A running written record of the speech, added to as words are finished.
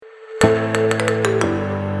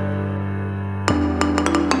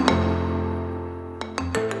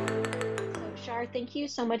Thank you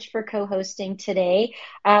so much for co-hosting today.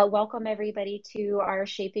 Welcome everybody to our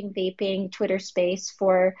Shaping Vaping Twitter space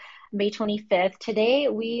for May 25th. Today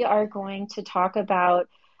we are going to talk about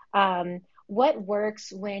what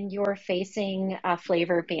works when you're facing a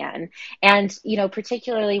flavor ban. And,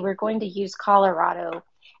 particularly we're going to use Colorado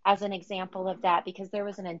as an example of that because there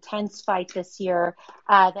was an intense fight this year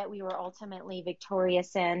that we were ultimately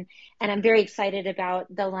victorious in. And I'm very excited about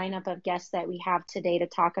the lineup of guests that we have today to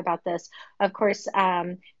talk about this. Of course,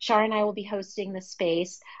 Shar and I will be hosting the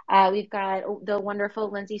space. We've got the wonderful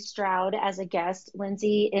Lindsay Stroud as a guest.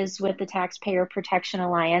 Lindsay is with the Taxpayer Protection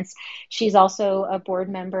Alliance. She's also a board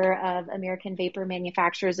member of American Vapor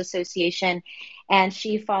Manufacturers Association, and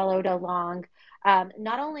she followed along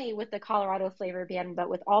not only with the Colorado flavor ban, but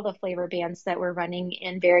with all the flavor bans that were running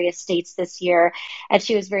in various states this year. And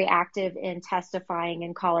she was very active in testifying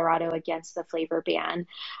in Colorado against the flavor ban.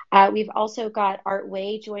 We've also got Art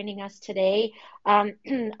Way joining us today.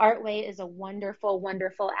 Art Way is a wonderful,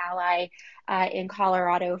 wonderful ally in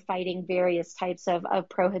Colorado, fighting various types of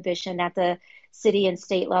prohibition at the city and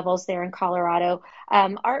state levels there in Colorado.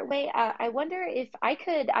 Art Way, I wonder if I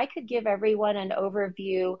could give everyone an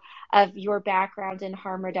overview of your background in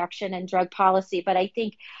harm reduction and drug policy, but I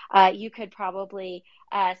think you could probably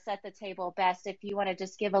set the table best if you want to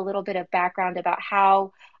just give a little bit of background about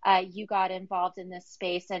how you got involved in this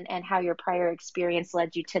space and how your prior experience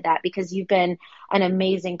led you to that, because you've been an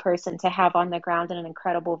amazing person to have on the ground and an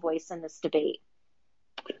incredible voice in this debate.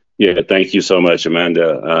 Yeah, thank you so much,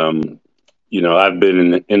 Amanda. I've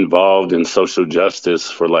been involved in social justice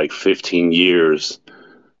for like 15 years,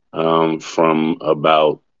 from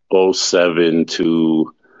about '07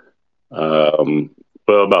 to,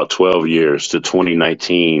 about 12 years to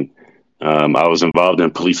 2019. I was involved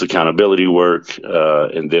in police accountability work,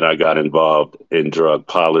 and then I got involved in drug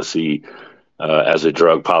policy as a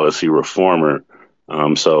drug policy reformer.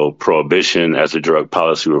 So prohibition as a drug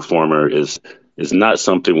policy reformer is not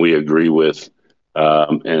something we agree with.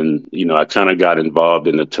 I kind of got involved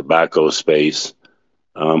in the tobacco space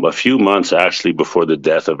a few months actually before the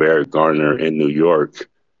death of Eric Garner in New York.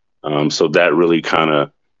 So that really kind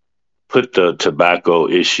of put the tobacco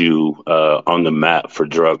issue on the map for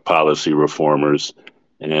drug policy reformers.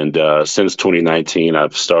 And since 2019,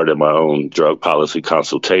 I've started my own drug policy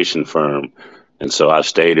consultation firm. And so I've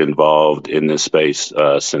stayed involved in this space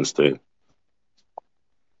since then.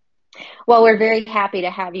 Well, we're very happy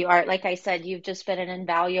to have you, Art. Like I said, you've just been an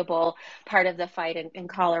invaluable part of the fight in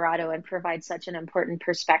Colorado and provide such an important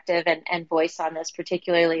perspective and voice on this,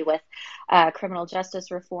 particularly with criminal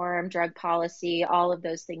justice reform, drug policy, all of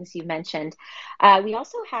those things you mentioned. We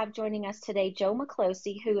also have joining us today Joe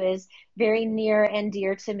McCloskey, who is very near and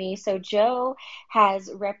dear to me. So Joe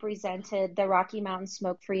has represented the Rocky Mountain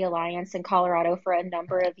Smoke Free Alliance in Colorado for a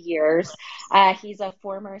number of years. He's a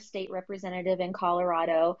former state representative in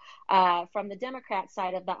Colorado from the Democrat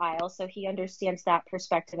side of the aisle, so he understands that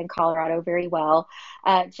perspective in Colorado very well.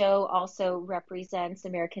 Joe also represents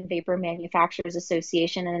American Vapor Manufacturers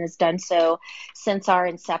Association and has done so since our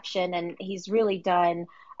inception, and he's really done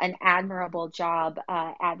an admirable job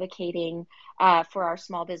advocating for our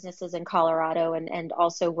small businesses in Colorado and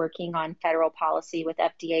also working on federal policy with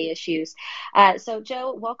FDA issues. So,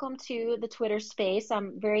 Joe, welcome to the Twitter space.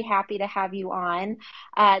 I'm very happy to have you on.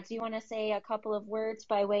 Do you want to say a couple of words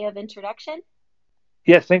by way of introduction?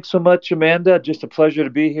 Yeah, thanks so much, Amanda. Just a pleasure to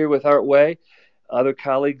be here with Art Way, other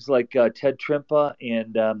colleagues like Ted Trimpa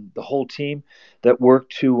and the whole team that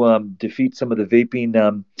worked to defeat some of the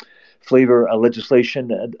vaping flavor legislation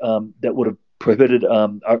that would have prohibited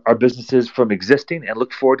our businesses from existing, and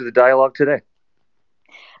look forward to the dialogue today.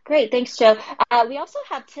 Great, thanks, Joe. We also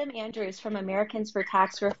have Tim Andrews from Americans for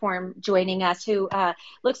Tax Reform joining us, who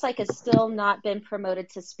looks like has still not been promoted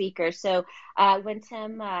to speaker. So when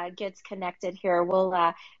Tim gets connected here, we'll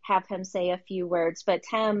have him say a few words. But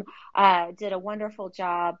Tim did a wonderful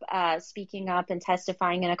job speaking up and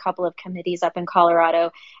testifying in a couple of committees up in Colorado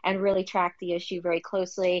and really tracked the issue very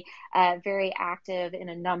closely, very active in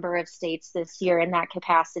a number of states this year in that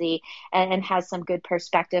capacity, and has some good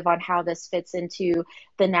perspective on how this fits into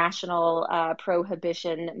the national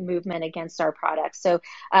prohibition movement against our products. So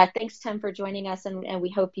thanks, Tim, for joining us, and we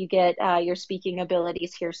hope you get your speaking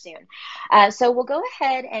abilities here soon. So we'll go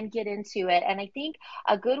ahead and get into it. And I think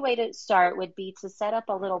a good way to start would be to set up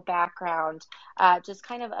a little background, just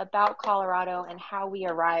kind of about Colorado and how we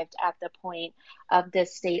arrived at the point of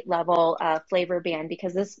this state level flavor ban,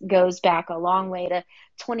 because this goes back a long way to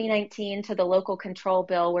 2019 to the local control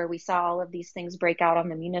bill, where we saw all of these things break out on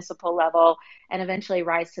the municipal level and eventually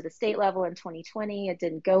rise to the state level in 2020. It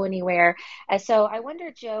didn't go anywhere. And so I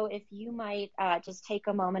wonder, Joe, if you might just take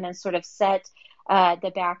a moment and sort of set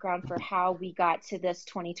the background for how we got to this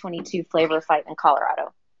 2022 flavor fight in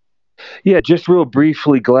Colorado. Yeah, just real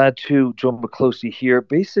briefly, glad to, Joe McCloskey here.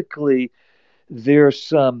 Basically, there's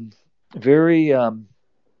some very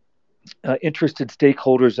interested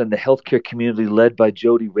stakeholders in the healthcare community led by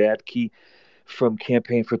Jody Radke from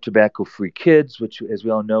Campaign for Tobacco-Free Kids, which, as we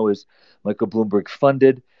all know, is Michael Bloomberg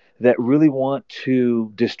funded, that really want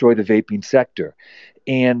to destroy the vaping sector.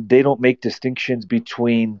 And they don't make distinctions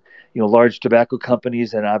between, large tobacco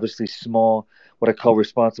companies and obviously small, what I call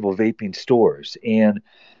responsible vaping stores. And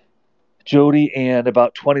Jody and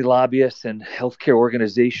about 20 lobbyists and healthcare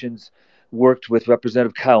organizations worked with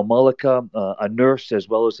Representative Kyle Mullica, a nurse, as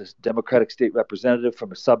well as a Democratic state representative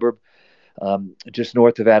from a suburb just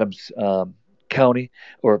north of Adams County,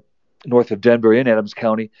 or north of Denver in Adams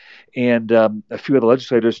County, and a few other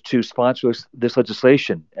legislators to sponsor this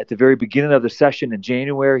legislation. At the very beginning of the session in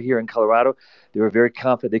January here in Colorado, they were very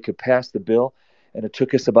confident they could pass the bill, and it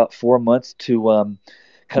took us about 4 months to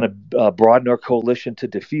kind of broaden our coalition to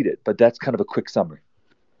defeat it. But that's kind of a quick summary.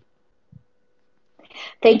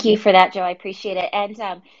 Thank you for that, Joe. I appreciate it. And,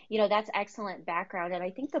 that's excellent background. And I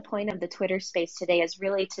think the point of the Twitter space today is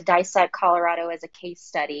really to dissect Colorado as a case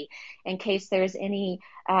study in case there's any,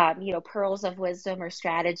 pearls of wisdom or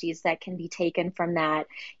strategies that can be taken from that,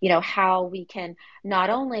 how we can not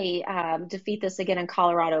only defeat this again in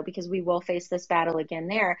Colorado, because we will face this battle again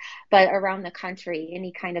there, but around the country,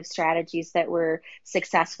 any kind of strategies that were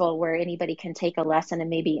successful where anybody can take a lesson and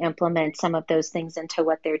maybe implement some of those things into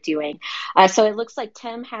what they're doing. So it looks like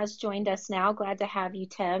Tim has joined us now. Glad to have you,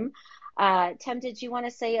 Tim. Tim, did you want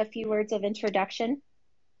to say a few words of introduction?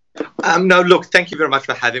 No, look, thank you very much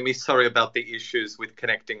for having me. Sorry about the issues with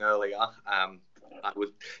connecting earlier.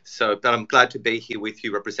 But I'm glad to be here with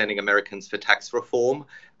you representing Americans for Tax Reform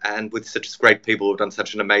and with such great people who have done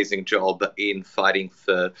such an amazing job in fighting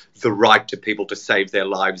for the right to people to save their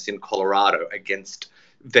lives in Colorado against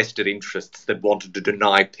vested interests that wanted to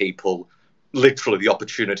deny people literally the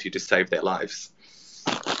opportunity to save their lives.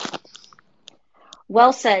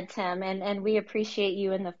 Well said, Tim, and we appreciate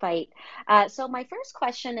you in the fight. So my first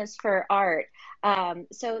question is for Art.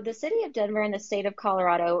 So the city of Denver and the state of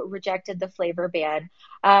Colorado rejected the flavor ban.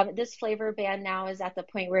 This flavor ban now is at the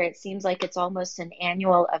point where it seems like it's almost an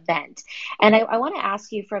annual event. And I want to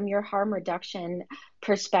ask you, from your harm reduction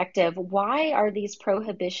perspective, why are these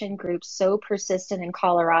prohibition groups so persistent in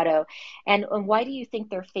Colorado? And why do you think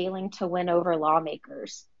they're failing to win over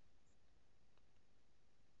lawmakers?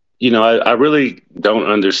 I really don't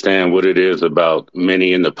understand what it is about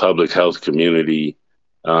many in the public health community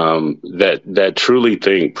that truly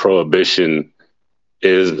think prohibition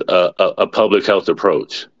is a public health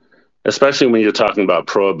approach, especially when you're talking about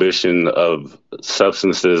prohibition of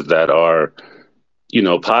substances that are,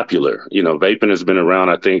 popular. Vaping has been around,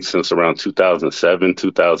 I think, since around 2007,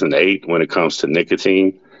 2008 when it comes to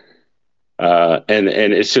nicotine. And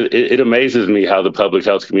it amazes me how the public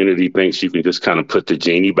health community thinks you can just kind of put the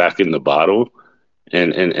genie back in the bottle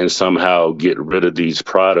and somehow get rid of these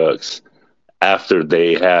products after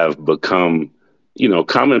they have become,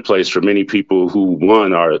 commonplace for many people who,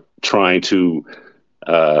 one, are trying to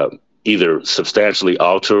either substantially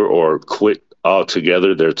alter or quit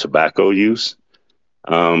altogether their tobacco use.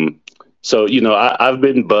 So, I've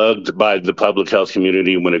been bugged by the public health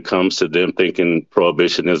community when it comes to them thinking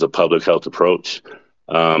prohibition is a public health approach.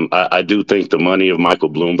 I do think the money of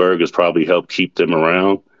Michael Bloomberg has probably helped keep them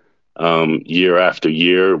around year after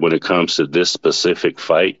year when it comes to this specific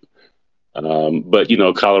fight. But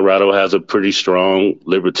Colorado has a pretty strong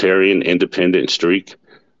libertarian independent streak.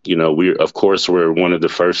 We're one of the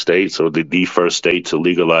first states, or the first state to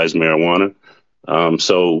legalize marijuana.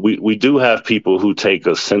 So we do have people who take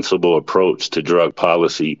a sensible approach to drug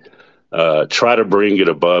policy, try to bring it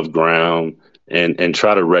above ground and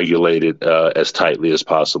try to regulate it as tightly as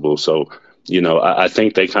possible. So, I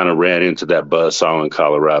think they kind of ran into that buzzsaw in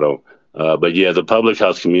Colorado. But yeah, the public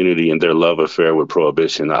health community and their love affair with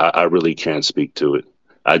prohibition, I really can't speak to it.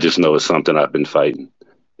 I just know it's something I've been fighting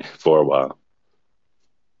for a while.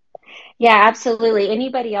 Yeah, absolutely.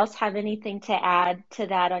 Anybody else have anything to add to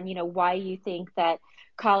that on, why you think that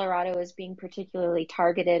Colorado is being particularly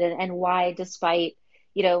targeted and why, despite,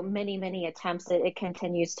 many, many attempts, it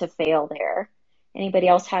continues to fail there? Anybody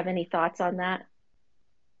else have any thoughts on that?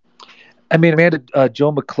 I mean, Amanda,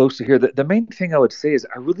 Joe McCloskey here. The main thing I would say is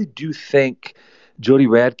I really do think Jody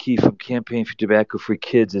Radke from Campaign for Tobacco-Free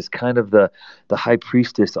Kids is kind of the high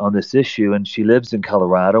priestess on this issue, and she lives in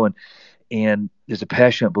Colorado and is a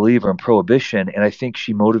passionate believer in prohibition. And I think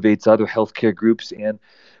she motivates other healthcare groups and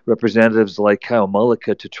representatives like Kyle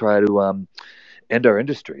Mullica to try to end our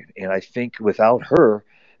industry. And I think without her,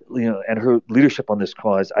 and her leadership on this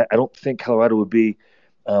cause, I don't think Colorado would be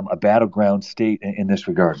a battleground state in this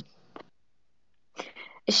regard.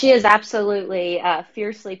 She is absolutely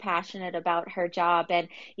fiercely passionate about her job. And,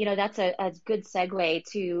 that's a good segue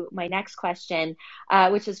to my next question,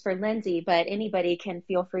 which is for Lindsay, but anybody can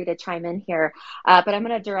feel free to chime in here. But I'm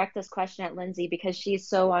going to direct this question at Lindsay because she's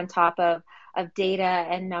so on top of data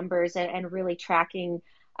and numbers and really tracking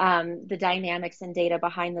the dynamics and data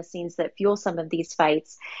behind the scenes that fuel some of these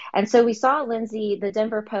fights. And so we saw, Lindsay, the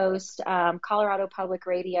Denver Post, Colorado Public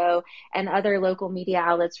Radio, and other local media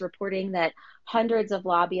outlets reporting that hundreds of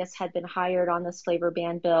lobbyists had been hired on this flavor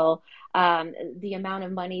ban bill, the amount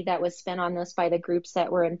of money that was spent on this by the groups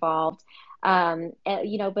that were involved.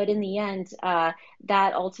 But in the end,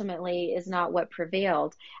 that ultimately is not what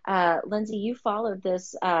prevailed. Lindsay, you followed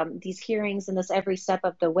these hearings and this every step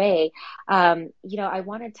of the way. I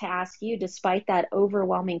wanted to ask you, despite that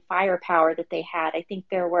overwhelming firepower that they had, I think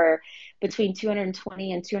there were between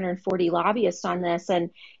 220 and 240 lobbyists on this,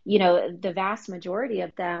 and the vast majority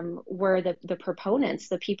of them were the proponents,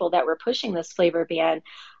 the people that were pushing this flavor ban.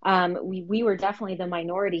 We were definitely the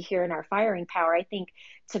minority here in our firing power. I think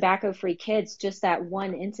Tobacco Free Kids, just that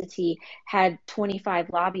one entity, had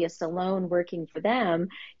 25 lobbyists alone working for them,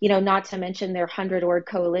 not to mention their 100-org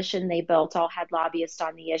coalition they built all had lobbyists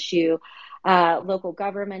on the issue. Local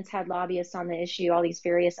governments had lobbyists on the issue, all these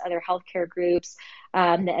various other healthcare groups,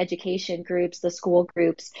 the education groups, the school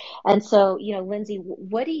groups. And so, Lindsay,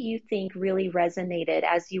 what do you think really resonated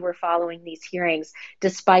as you were following these hearings,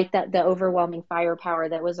 despite the overwhelming firepower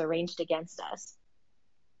that was arranged against us?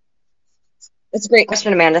 That's a great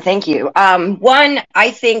question, Amanda. Thank you. One,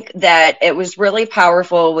 I think that it was really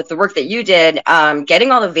powerful with the work that you did,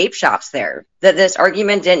 getting all the vape shops there. That this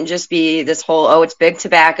argument didn't just be this whole, oh, it's big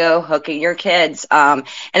tobacco hooking your kids. And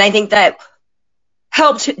I think that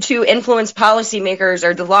helped to influence policymakers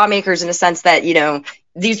or the lawmakers in a sense that,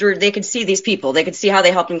 they could see these people, they could see how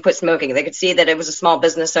they helped them quit smoking. They could see that it was a small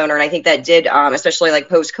business owner. And I think that did, especially like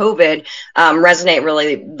post-COVID, resonate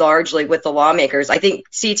really largely with the lawmakers. I think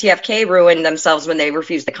CTFK ruined themselves when they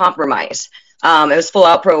refused to compromise. It was full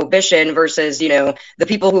out prohibition versus, the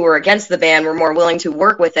people who were against the ban were more willing to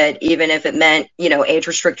work with it, even if it meant, age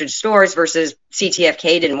restricted stores versus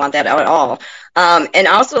CTFK didn't want that at all. And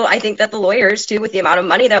also, I think that the lawyers, too, with the amount of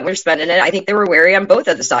money that we're spending in it, I think they were wary on both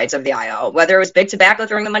of the sides of the aisle, whether it was Big Tobacco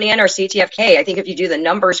throwing the money in or CTFK. I think if you do the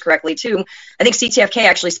numbers correctly, too, I think CTFK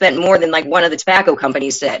actually spent more than like one of the tobacco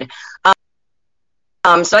companies did.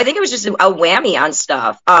 So I think it was just a whammy on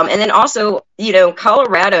stuff. And then also,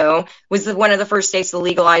 Colorado was one of the first states to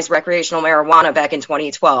legalize recreational marijuana back in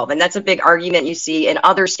 2012. And that's a big argument you see in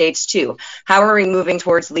other states, too. How are we moving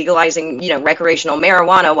towards legalizing, recreational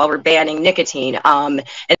marijuana while we're banning nicotine? And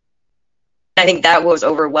I think that goes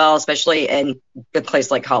over well, especially in a place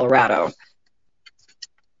like Colorado.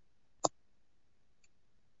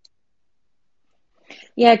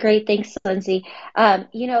 Yeah, great. Thanks, Lindsay. And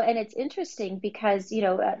it's interesting because,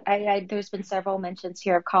 there's been several mentions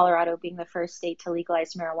here of Colorado being the first state to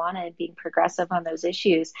legalize marijuana and being progressive on those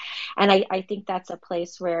issues. And I think that's a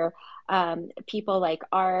place where people like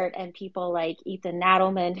Art and people like Ethan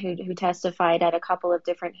Nadelman, who testified at a couple of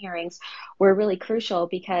different hearings, were really crucial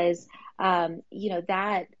because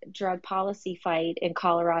that drug policy fight in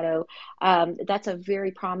Colorado, that's a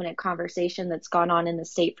very prominent conversation that's gone on in the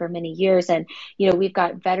state for many years. And, we've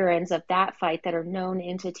got veterans of that fight that are known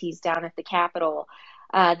entities down at the Capitol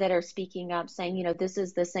that are speaking up saying, this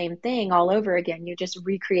is the same thing all over again. You're just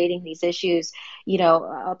recreating these issues,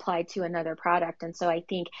 applied to another product. And so I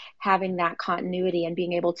think having that continuity and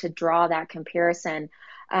being able to draw that comparison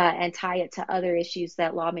and tie it to other issues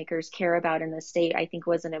that lawmakers care about in the state, I think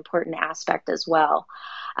was an important aspect as well.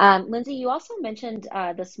 Lindsay, you also mentioned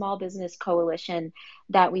the Small Business Coalition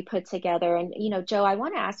that we put together. And, Joe, I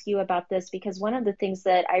want to ask you about this because one of the things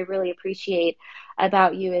that I really appreciate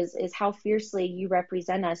about you is how fiercely you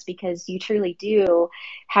represent us, because you truly do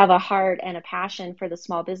have a heart and a passion for the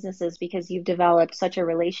small businesses because you've developed such a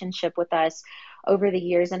relationship with us over the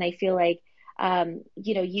years. And I feel like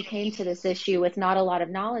you came to this issue with not a lot of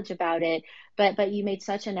knowledge about it, but you made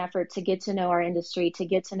such an effort to get to know our industry, to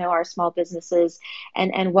get to know our small businesses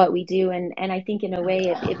and what we do. And I think in a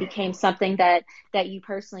way it became something that you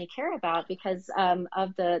personally care about because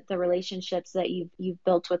of the relationships that you've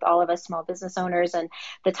built with all of us small business owners and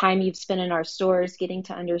the time you've spent in our stores getting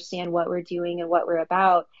to understand what we're doing and what we're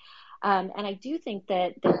about. And I do think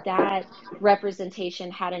that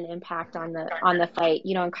representation had an impact on the fight.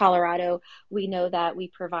 In Colorado, we know that we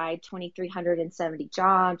provide 2,370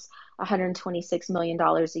 jobs. $126 million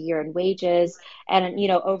a year in wages, and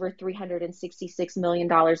over $366 million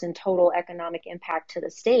in total economic impact to the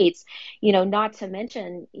states. Not to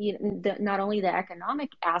mention not only the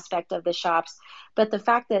economic aspect of the shops, but the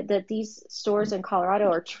fact that these stores in Colorado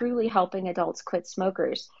are truly helping adults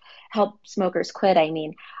help smokers quit.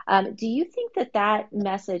 Do you think that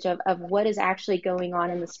message of what is actually going on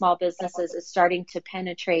in the small businesses is starting to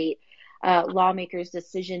penetrate lawmakers'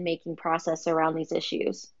 decision-making process around these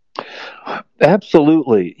issues?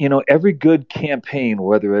 Absolutely. Every good campaign,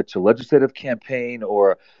 whether it's a legislative campaign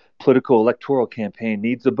or political electoral campaign,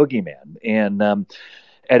 needs a boogeyman. And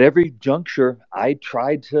at every juncture, I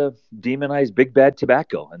tried to demonize big bad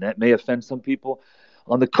tobacco, and that may offend some people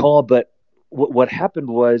on the call. But what happened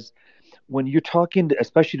was, when you're talking,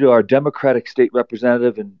 especially to our Democratic state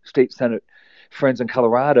representative and state Senate friends in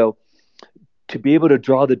Colorado, to be able to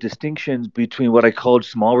draw the distinctions between what I called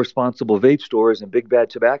small responsible vape stores and big bad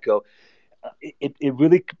tobacco, it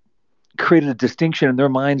really created a distinction in their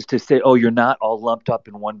minds to say, oh, you're not all lumped up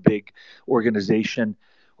in one big organization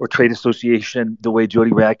or trade association, the way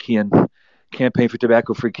Jody Radke and Campaign for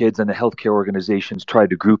Tobacco Free Kids and the healthcare organizations tried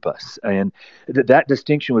to group us. And that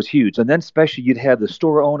distinction was huge. And then especially you'd have the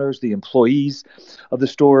store owners, the employees of the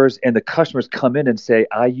stores, and the customers come in and say,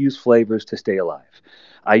 I use flavors to stay alive.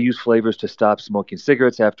 I use flavors to stop smoking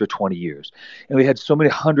cigarettes after 20 years. And we had so many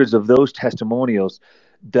hundreds of those testimonials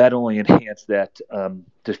that only enhanced that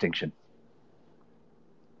distinction.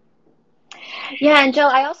 Yeah, and Joe,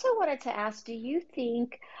 I also wanted to ask, do you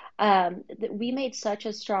think that we made such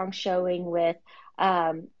a strong showing with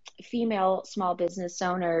female small business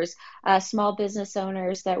owners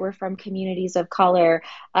that were from communities of color,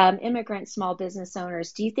 immigrant small business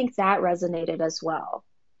owners? Do you think that resonated as well?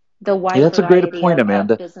 The wide that's variety a great point,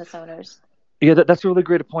 Amanda. Of business owners. Yeah, that's a really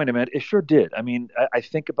great point, Amanda. It sure did. I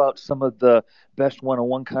think about some of the best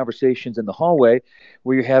one-on-one conversations in the hallway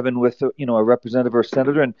where you're having with a representative or a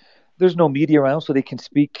senator, and there's no media around, so they can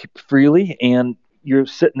speak freely. And you're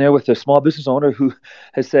sitting there with a small business owner who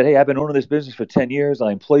has said, hey, I've been owning this business for 10 years.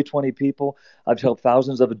 I employ 20 people. I've helped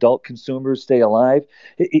thousands of adult consumers stay alive.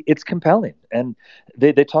 It's compelling. And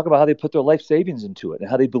they talk about how they put their life savings into it and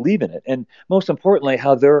how they believe in it. And most importantly,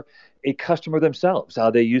 how they're a customer themselves,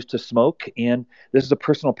 how they used to smoke. And this is a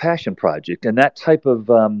personal passion project. And that type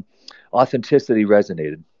of authenticity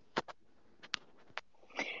resonated.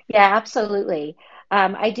 Yeah, absolutely.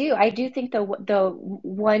 I do think the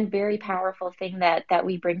one very powerful thing that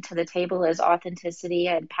we bring to the table is authenticity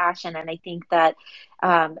and passion, and I think that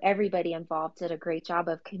everybody involved did a great job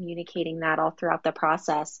of communicating that all throughout the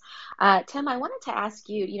process. Tim, I wanted to ask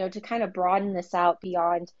you, to kind of broaden this out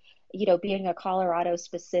beyond, being a Colorado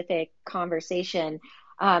specific conversation.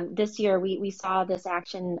 This year, we saw this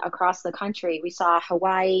action across the country. We saw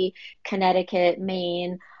Hawaii, Connecticut,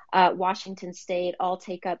 Maine, Washington State all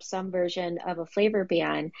take up some version of a flavor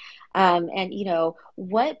ban. And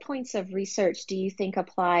what points of research do you think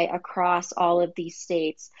apply across all of these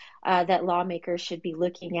states that lawmakers should be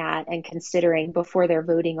looking at and considering before they're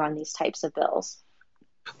voting on these types of bills?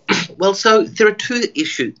 Well, so there are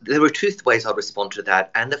two ways I'll respond to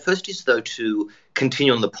that. And the first is, though, to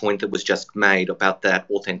continue on the point that was just made about that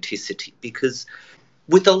authenticity, because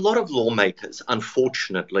with a lot of lawmakers,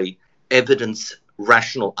 unfortunately, evidence,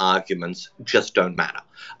 rational arguments just don't matter.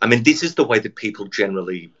 This is the way that people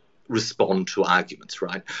generally respond to arguments,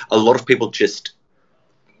 right? A lot of people just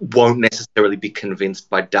won't necessarily be convinced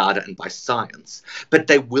by data and by science, but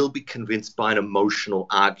they will be convinced by an emotional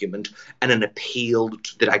argument and an appeal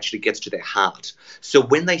that actually gets to their heart. So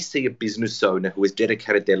when they see a business owner who has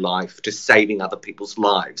dedicated their life to saving other people's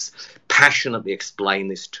lives, passionately explain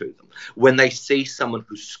this to them, when they see someone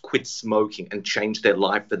who's quit smoking and changed their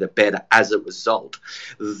life for the better as a result,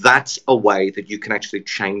 that's a way that you can actually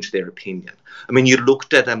change their opinion. You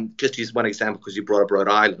looked at, just use one example because you brought up Rhode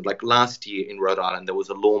Island. Like last year in Rhode Island, there was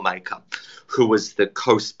a lawmaker who was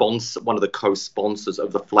one of the co-sponsors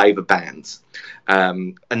of the flavor bans.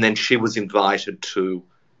 And then she was invited to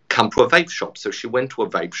come to a vape shop. So she went to a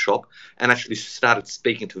vape shop and actually started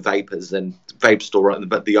speaking to vapors and vape store,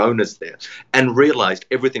 but the owners there, and realized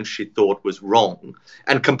everything she thought was wrong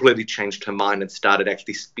and completely changed her mind and started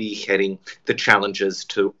actually spearheading the challenges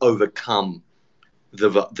to overcome the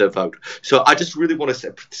vote. So I just really want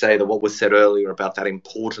to say that what was said earlier about that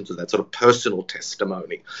importance of that sort of personal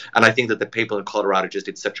testimony, and I think that the people in Colorado just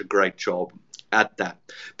did such a great job at that.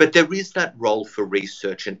 But there is that role for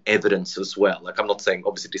research and evidence as well. Like, I'm not saying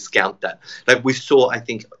obviously discount that. Like, we saw, I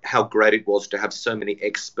think, how great it was to have so many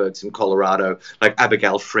experts in Colorado, like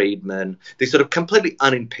Abigail Friedman, these sort of completely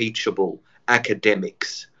unimpeachable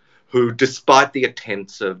academics who, despite the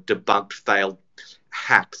attempts of debunked, failed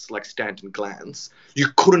hacks like Stanton Glantz. You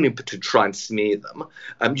couldn't to try and smear them.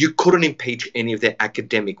 You couldn't impeach any of their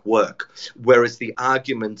academic work, whereas the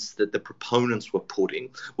arguments that the proponents were putting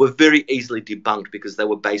were very easily debunked because they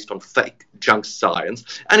were based on fake junk science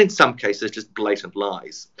and in some cases just blatant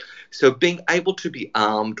lies. So being able to be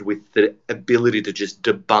armed with the ability to just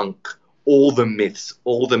debunk all the myths,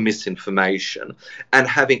 all the misinformation, and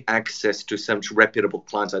having access to some reputable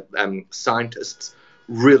clients, scientists,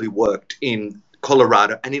 really worked in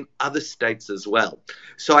Colorado and in other states as well.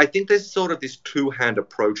 So I think there's sort of this two-hand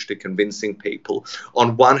approach to convincing people.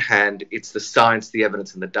 On one hand, it's the science, the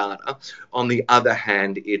evidence, and the data. On the other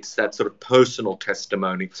hand, it's that sort of personal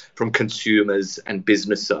testimony from consumers and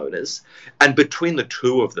business owners. And between the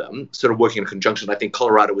two of them, sort of working in conjunction, I think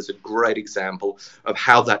Colorado was a great example of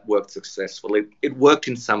how that worked successfully. It worked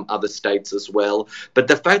in some other states as well. But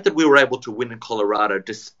the fact that we were able to win in Colorado,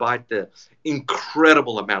 despite the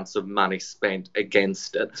incredible amounts of money spent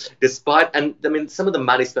against it, some of the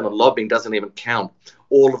money spent on lobbying doesn't even count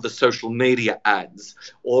all of the social media ads,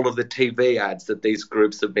 all of the TV ads that these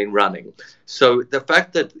groups have been running. So the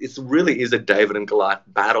fact that it really is a David and Goliath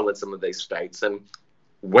battle in some of these states, and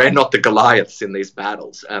we're not the Goliaths in these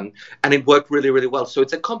battles, and it worked really, really well. So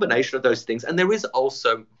it's a combination of those things, and there is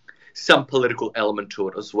also some political element to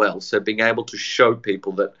it as well. So being able to show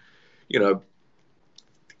people that,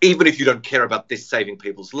 even if you don't care about this saving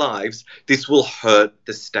people's lives, this will hurt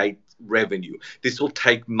the state revenue. This will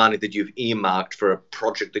take money that you've earmarked for a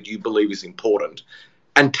project that you believe is important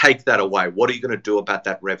and take that away. What are you going to do about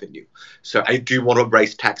that revenue? So do you want to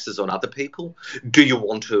raise taxes on other people? Do you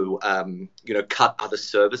want to, cut other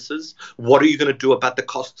services? What are you going to do about the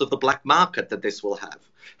costs of the black market that this will have?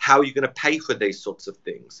 How are you going to pay for these sorts of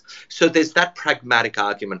things? So there's that pragmatic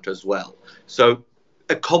argument as well. So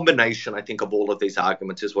a combination, I think, of all of these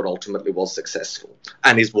arguments is what ultimately was successful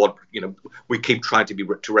and is what, we keep trying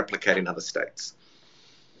to replicate in other states.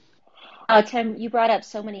 Tim, you brought up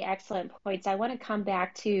so many excellent points. I want to come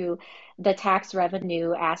back to the tax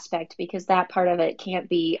revenue aspect because that part of it can't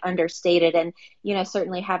be understated. And,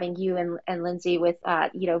 certainly having you and Lindsay with,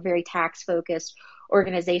 very tax focused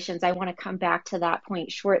organizations, I want to come back to that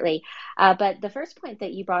point shortly. But the first point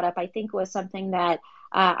that you brought up, I think, was something that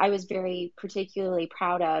I was very particularly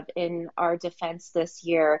proud of in our defense this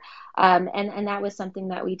year. And that was something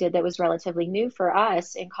that we did that was relatively new for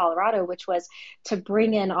us in Colorado, which was to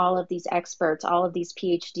bring in all of these experts, all of these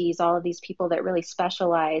PhDs, all of these people that really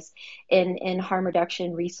specialize in harm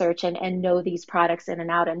reduction research and know these products in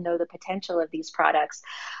and out and know the potential of these products.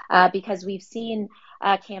 Because we've seen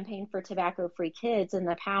Campaign for Tobacco-Free Kids in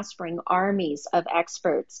the past bring armies of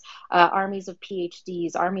experts, armies of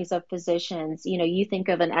PhDs, armies of physicians. You think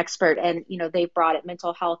of an expert and, they've brought it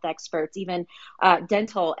mental health experts, even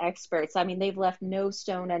dental experts. I mean, they've left no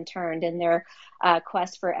stone unturned in their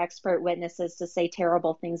quest for expert witnesses to say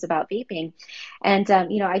terrible things about vaping. And,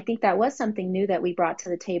 I think that was something new that we brought to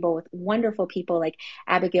the table with wonderful people like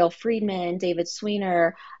Abigail Friedman, David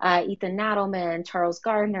Sweener, Ethan Nadelman, Charles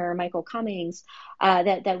Gardner, Michael Cummings,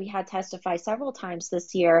 that we had testify several times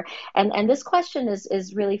this year. And this question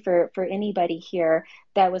is really for anybody here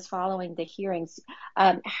that was following the hearings.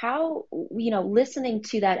 How, listening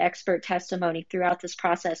to that expert testimony throughout this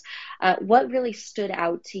process, what really stood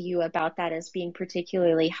out to you about that as being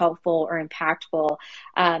particularly helpful or impactful,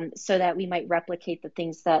 so that we might replicate the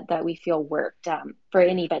things that we feel worked, for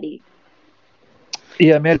anybody?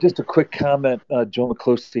 Yeah, man, just a quick comment, Joe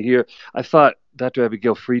McCloskey here. I thought Dr.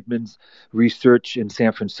 Abigail Friedman's research in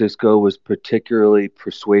San Francisco was particularly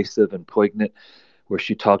persuasive and poignant, where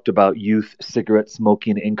she talked about youth cigarette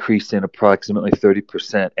smoking increasing approximately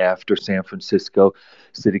 30% after San Francisco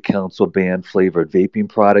City Council banned flavored vaping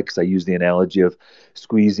products. I use the analogy of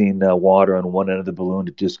squeezing water on one end of the balloon,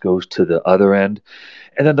 it just goes to the other end.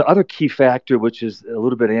 And then the other key factor, which is a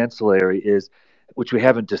little bit ancillary, is which we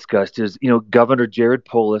haven't discussed, is, Governor Jared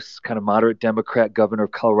Polis, kind of moderate Democrat governor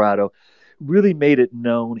of Colorado, really made it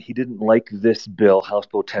known he didn't like this bill, House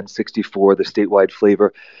Bill 1064, the statewide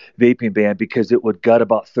flavor vaping ban, because it would gut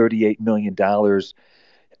about $38 million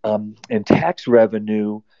in tax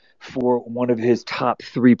revenue for one of his top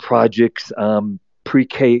three projects,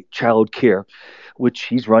 pre-K child care, which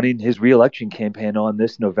he's running his reelection campaign on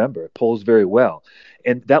this November. It polls very well.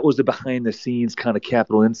 And that was the behind-the-scenes kind of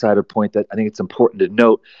Capitol Insider point that I think it's important to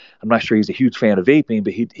note. I'm not sure he's a huge fan of vaping,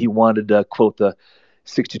 but he wanted to quote the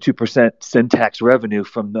 62% sin tax revenue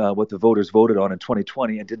from what the voters voted on in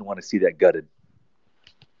 2020 and didn't want to see that gutted.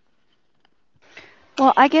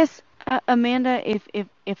 Well, I guess, Amanda,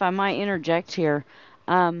 if I might interject here,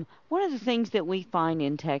 one of the things that we find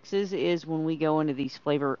in Texas is when we go into these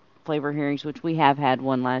flavor flavor hearings, which we have had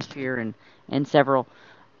one last year and several,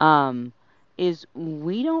 um, is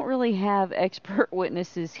we don't really have expert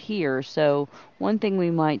witnesses here. So one thing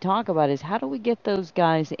we might talk about is how do we get those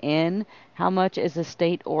guys in? How much as a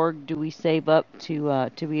state org do we save up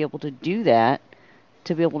to be able to do that,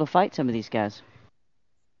 to be able to fight some of these guys?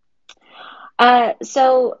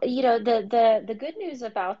 So, the good news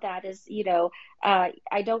about that is,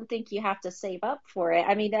 I don't think you have to save up for it.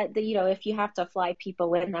 I mean, if you have to fly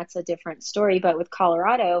people in, that's a different story. But with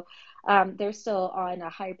Colorado, they're still on a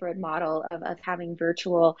hybrid model of having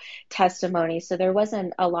virtual testimony. So there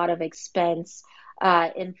wasn't a lot of expense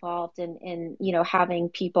involved in having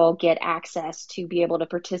people get access to be able to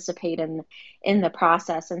participate in the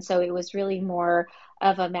process. And so it was really more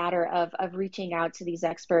of a matter of reaching out to these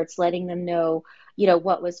experts, letting them know,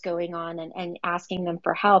 what was going on and asking them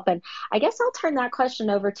for help. And I guess I'll turn that question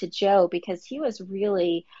over to Joe because he was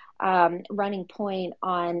really running point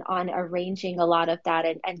on arranging a lot of that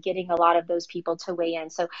and getting a lot of those people to weigh in.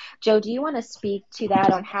 So, Joe, do you want to speak to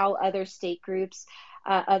that on how other state groups,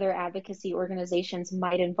 other advocacy organizations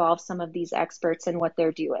might involve some of these experts and what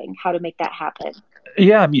they're doing, how to make that happen?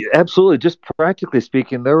 Yeah, I mean, absolutely. Just practically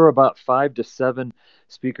speaking, there were about 5 to 7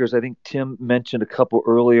 speakers. I think Tim mentioned a couple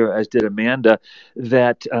earlier, as did Amanda,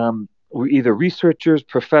 that were either researchers,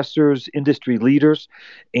 professors, industry leaders,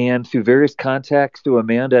 and through various contacts through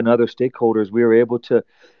Amanda and other stakeholders, we were able to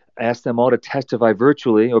ask them all to testify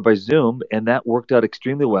virtually or by Zoom, and that worked out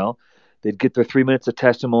extremely well. They'd get their 3 minutes of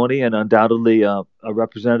testimony, and undoubtedly a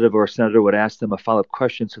representative or a senator would ask them a follow-up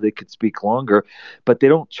question so they could speak longer. But they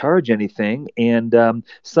don't charge anything, and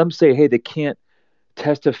some say, hey, they can't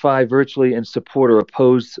testify virtually and support or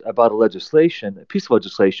oppose about a piece of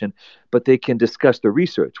legislation, but they can discuss the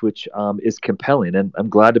research, which is compelling. And I'm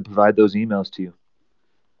glad to provide those emails to you.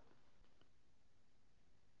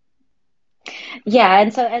 Yeah,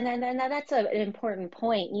 and that's an important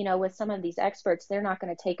point. With some of these experts, they're not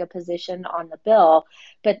going to take a position on the bill,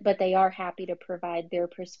 but they are happy to provide their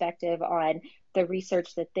perspective on the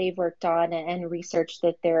research that they've worked on and research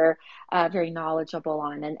that they're very knowledgeable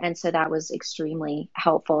on, and so that was extremely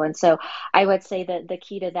helpful. And so I would say that the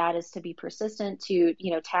key to that is to be persistent, to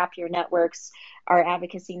tap your networks, our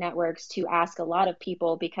advocacy networks, to ask a lot of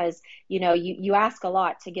people because you ask a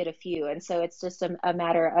lot to get a few, and so it's just a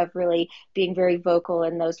matter of really being very vocal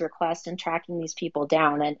in those requests and tracking these people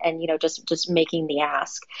down and just making the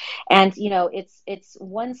ask. And it's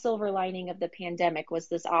one silver lining of the pandemic was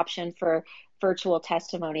this option for virtual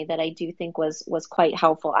testimony that I do think was quite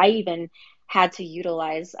helpful. I even had to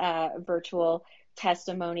utilize virtual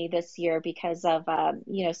testimony this year because of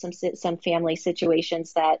some family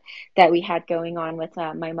situations that we had going on with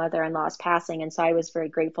my mother-in-law's passing, and so I was very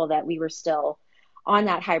grateful that we were still on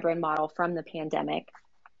that hybrid model from the pandemic.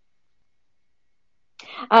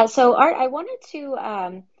 So Art, I wanted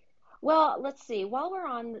to, well, let's see, while we're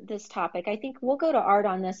on this topic, I think we'll go to Art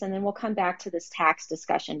on this and then we'll come back to this tax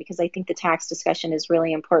discussion because I think the tax discussion is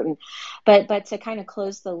really important. But to kind of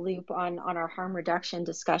close the loop on our harm reduction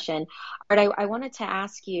discussion, Art, I wanted to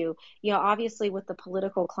ask you, obviously with the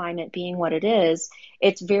political climate being what it is,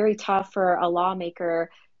 it's very tough for a lawmaker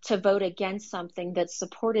to vote against something that's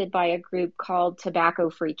supported by a group called Tobacco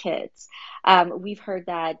Free Kids. We've heard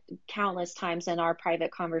that countless times in our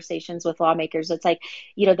private conversations with lawmakers. It's like,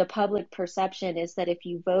 the public perception is that if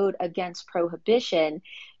you vote against prohibition,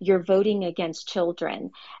 you're voting against children.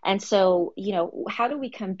 And so, how do we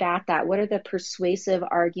combat that? What are the persuasive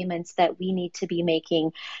arguments that we need to be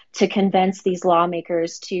making to convince these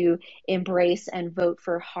lawmakers to embrace and vote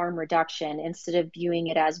for harm reduction instead of viewing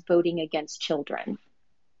it as voting against children?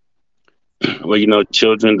 Well,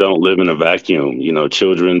 children don't live in a vacuum.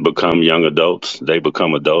 Children become young adults. They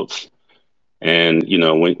become adults. And,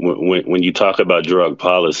 when you talk about drug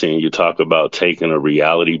policy and you talk about taking a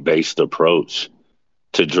reality-based approach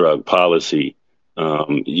to drug policy,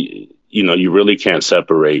 you really can't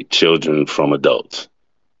separate children from adults.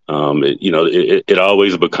 It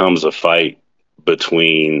always becomes a fight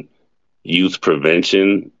between youth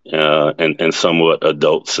prevention and somewhat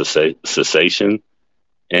adult cessation.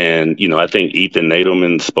 And, I think Ethan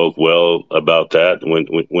Nadelman spoke well about that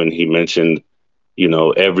when he mentioned,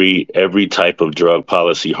 every type of drug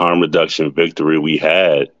policy harm reduction victory we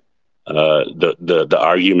had, the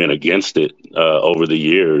argument against it over the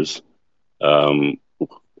years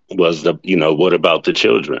was what about the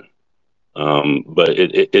children? But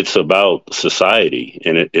it's about society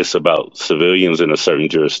and it's about civilians in a certain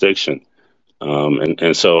jurisdiction.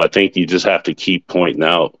 And so I think you just have to keep pointing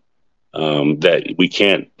out that we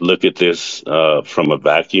can't look at this from a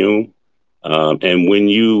vacuum. And when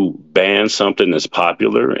you ban something that's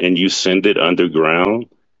popular and you send it underground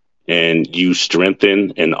and you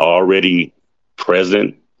strengthen an already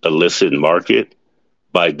present illicit market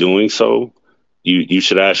by doing so, you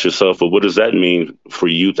should ask yourself, well, what does that mean for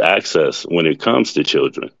youth access when it comes to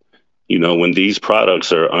children? When these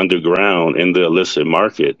products are underground in the illicit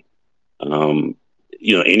market,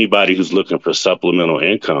 anybody who's looking for supplemental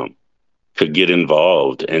income could get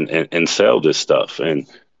involved and sell this stuff. And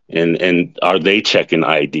are they checking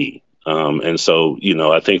ID? And so,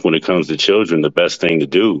 I think when it comes to children, the best thing to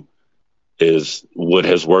do is what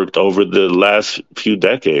has worked over the last few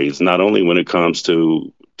decades, not only when it comes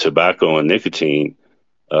to tobacco and nicotine,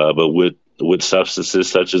 but with substances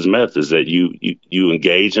such as meth, is that you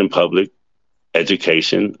engage in public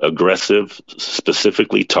education, aggressive,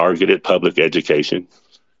 specifically targeted public education,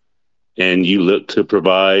 and you look to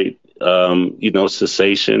provide,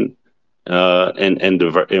 cessation and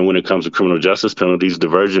when it comes to criminal justice penalties,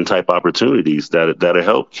 diversion type opportunities that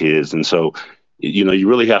help kids. And so, you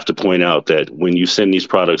really have to point out that when you send these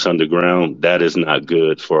products underground, that is not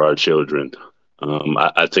good for our children.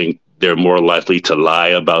 I think they're more likely to lie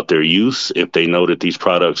about their use if they know that these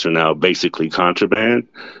products are now basically contraband.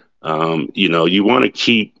 You want to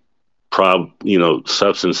keep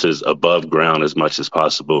substances above ground as much as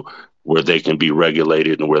possible, where they can be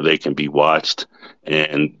regulated and where they can be watched.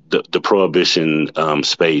 And the prohibition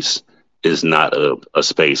space is not a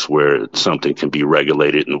space where something can be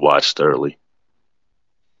regulated and watched thoroughly.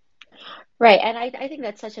 Right. And I think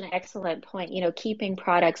that's such an excellent point. Keeping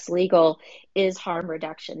products legal is harm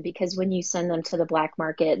reduction, because when you send them to the black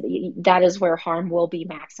market, that is where harm will be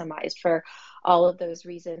maximized for all of those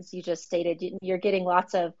reasons you just stated. You're getting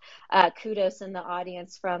lots of kudos in the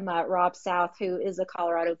audience from Rob South, who is a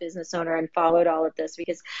Colorado business owner and followed all of this,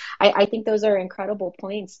 because I think those are incredible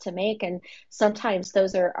points to make. And sometimes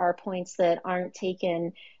those are points that aren't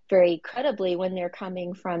taken very credibly when they're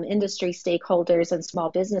coming from industry stakeholders and small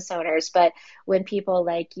business owners. But when people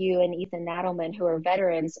like you and Ethan Nadelman, who are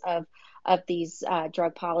veterans of these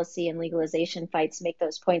drug policy and legalization fights, make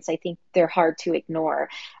those points, I think they're hard to ignore.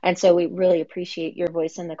 And so we really appreciate your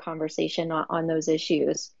voice in the conversation on those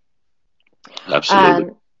issues.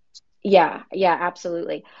 Absolutely. Yeah,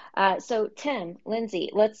 absolutely. So Tim, Lindsay,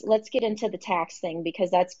 let's get into the tax thing, because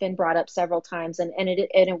that's been brought up several times, and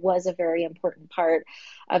it was a very important part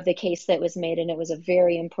of the case that was made, and it was a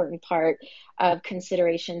very important part of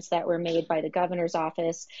considerations that were made by the governor's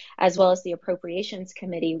office, as well as the Appropriations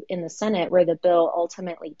Committee in the Senate, where the bill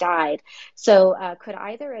ultimately died. So could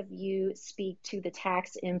either of you speak to the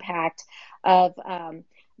tax impact of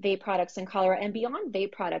vape products in Colorado and beyond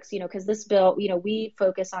vape products, because this bill, we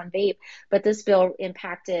focus on vape, but this bill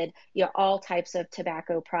impacted, all types of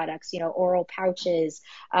tobacco products, oral pouches,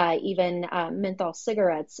 even menthol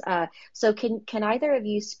cigarettes. So can either of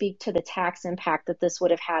you speak to the tax impact that this would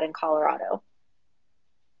have had in Colorado?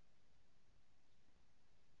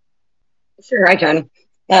 Sure, I can.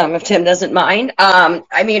 If Tim doesn't mind.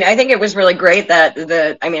 I think it was really great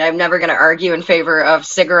that I'm never going to argue in favor of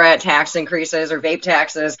cigarette tax increases or vape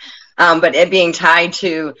taxes, but it being tied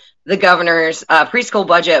to the governor's preschool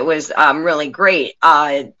budget was really great,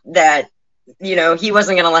 that, he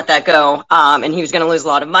wasn't going to let that go, and he was going to lose a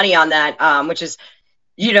lot of money on that, which is,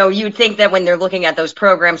 you'd think that when they're looking at those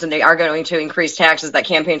programs and they are going to increase taxes, that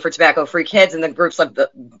Campaign for Tobacco-Free Kids and the groups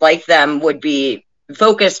like them would be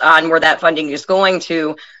focused on where that funding is going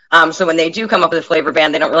to. So when they do come up with a flavor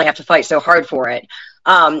ban, they don't really have to fight so hard for it.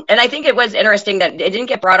 And I think it was interesting that it didn't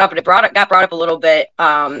get brought up, but got brought up a little bit.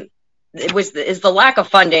 Is the lack of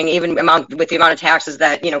funding, even with the amount of taxes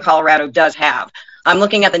that, Colorado does have. I'm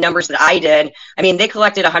looking at the numbers that I did. They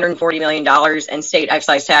collected $140 million in state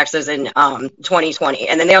excise taxes in 2020.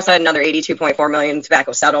 And then they also had another $82.4 million in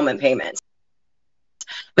tobacco settlement payments.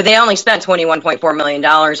 But they only spent $21.4 million,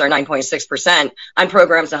 or 9.6%, on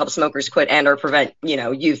programs to help smokers quit and or prevent,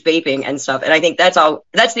 youth vaping and stuff. And I think that's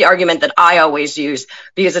the argument that I always use,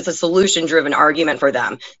 because it's a solution-driven argument for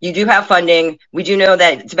them. You do have funding. We do know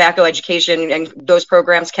that tobacco education and those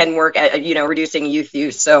programs can work at, reducing youth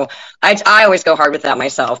use. So I always go hard with that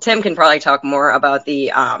myself. Tim can probably talk more about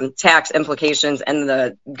the tax implications and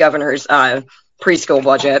the governor's preschool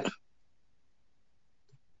budget.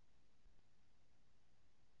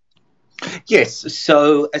 Yes,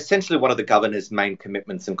 so essentially one of the governor's main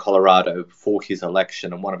commitments in Colorado for his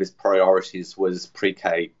election, and one of his priorities, was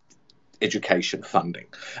pre-K education funding.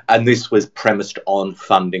 And this was premised on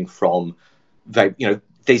funding from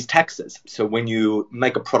these taxes. So when you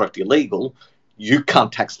make a product illegal, you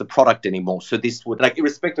can't tax the product anymore. So this would,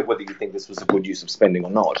 irrespective of whether you think this was a good use of spending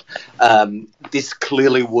or not, this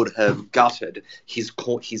clearly would have gutted his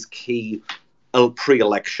key a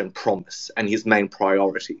pre-election promise and his main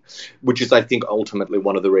priority, which is, I think, ultimately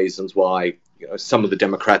one of the reasons why some of the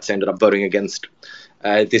Democrats ended up voting against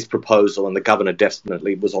this proposal, and the governor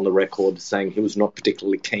definitely was on the record saying he was not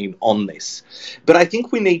particularly keen on this. But I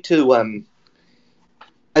think we need to,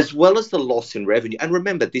 as well as the loss in revenue, and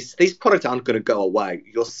remember, these products aren't going to go away.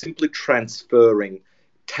 You're simply transferring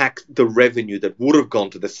the revenue that would have gone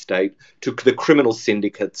to the state to the criminal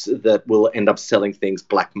syndicates that will end up selling things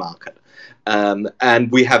black market.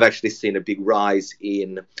 And we have actually seen a big rise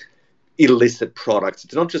in illicit products.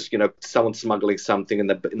 It's not just someone smuggling something in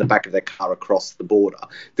the back of their car across the border.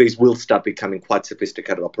 These will start becoming quite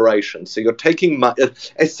sophisticated operations. So you're taking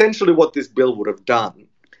essentially what this bill would have done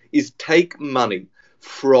is take money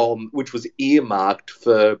which was earmarked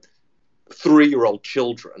for 3-year-old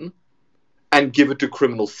children and give it to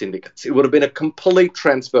criminal syndicates. It would have been a complete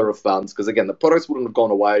transfer of funds because, again, the products wouldn't have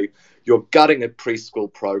gone away. You're gutting a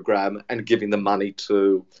preschool program and giving the money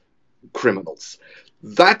to criminals.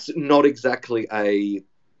 That's not exactly a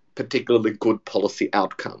particularly good policy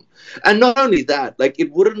outcome. And not only that,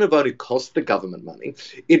 it wouldn't have only cost the government money.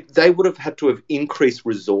 They would have had to have increased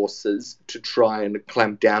resources to try and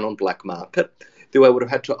clamp down on black market. They would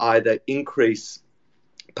have had to either increase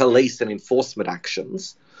police and enforcement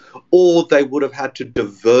actions, or they would have had to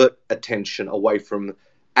divert attention away from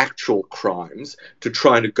actual crimes to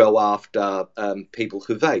trying to go after people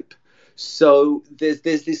who vape. So there's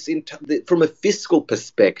this, from a fiscal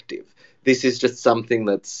perspective, this is just something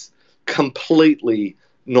that's completely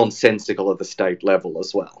nonsensical at the state level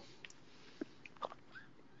as well.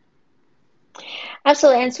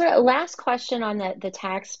 Absolutely. And sort of last question on the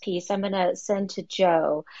tax piece, I'm going to send to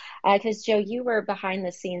Joe, because Joe, you were behind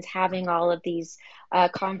the scenes having all of these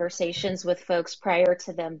conversations with folks prior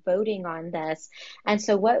to them voting on this. And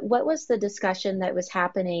so what was the discussion that was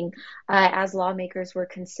happening as lawmakers were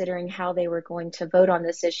considering how they were going to vote on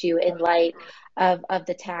this issue in light of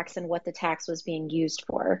the tax and what the tax was being used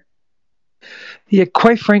for? Yeah,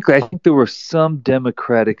 quite frankly, I think there were some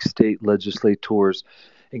Democratic state legislators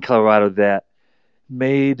in Colorado that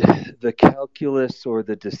made the calculus or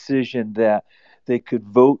the decision that they could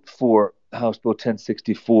vote for House Bill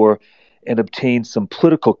 1064 and obtain some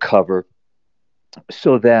political cover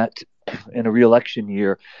so that in a re-election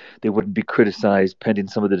year they wouldn't be criticized pending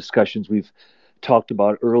some of the discussions we've talked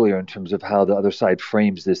about earlier in terms of how the other side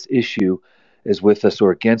frames this issue as with us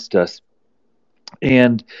or against us.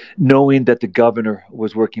 And knowing that the governor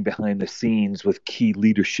was working behind the scenes with key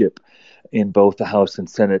leadership in both the House and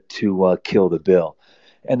Senate to kill the bill.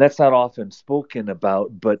 And that's not often spoken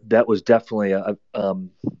about, but that was definitely a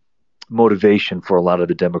motivation for a lot of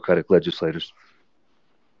the Democratic legislators.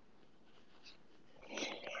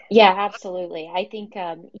 Yeah, absolutely. I think,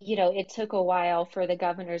 it took a while for the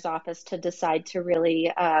governor's office to decide to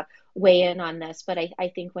really weigh in on this. But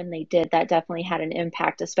I think when they did, that definitely had an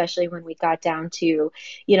impact, especially when we got down to,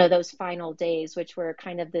 those final days, which were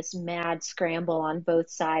kind of this mad scramble on both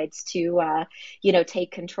sides to,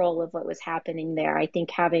 take control of what was happening there. I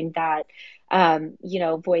think having that,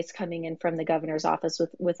 voice coming in from the governor's office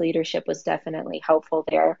with leadership was definitely helpful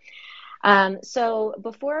there. So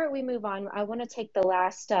before we move on, I want to take the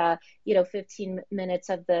last, 15 minutes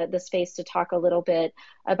of the space to talk a little bit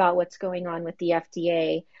about what's going on with the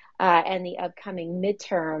FDA and the upcoming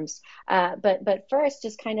midterms. But first,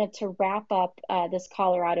 just kind of to wrap up this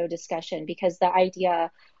Colorado discussion, because the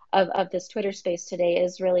idea of this Twitter space today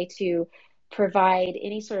is really to provide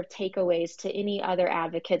any sort of takeaways to any other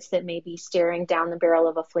advocates that may be staring down the barrel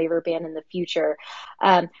of a flavor ban in the future.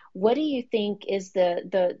 What do you think is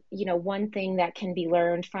the one thing that can be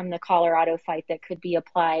learned from the Colorado fight that could be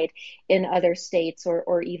applied in other states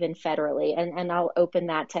or even federally? And I'll open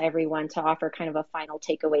that to everyone to offer kind of a final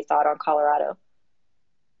takeaway thought on Colorado.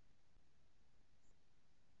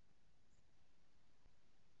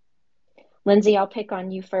 Lindsay, I'll pick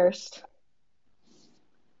on you first.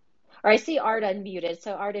 Or I see Art unmuted.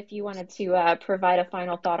 So Art, if you wanted to provide a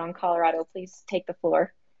final thought on Colorado, please take the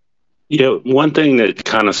floor. Yeah, one thing that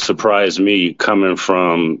kind of surprised me coming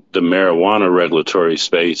from the marijuana regulatory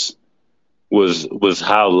space was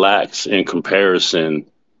how lax in comparison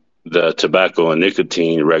the tobacco and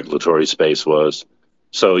nicotine regulatory space was.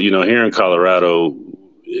 So, here in Colorado,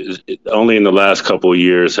 only in the last couple of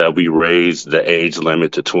years have we raised the age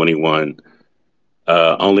limit to 21.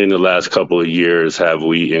 Only in the last couple of years have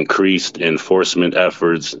we increased enforcement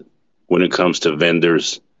efforts when it comes to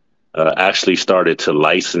vendors, actually started to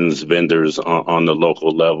license vendors on the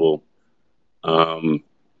local level. And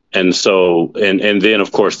then,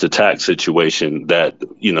 of course, the tax situation that,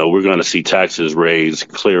 we're going to see taxes raised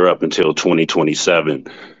clear up until 2027.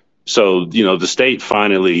 So, the state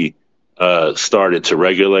finally started to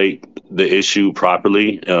regulate the issue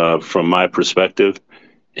properly from my perspective.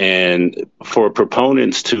 And for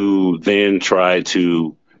proponents to then try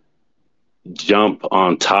to jump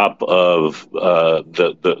on top of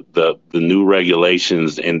the new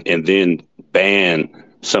regulations and then ban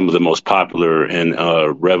some of the most popular and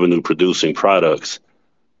revenue producing products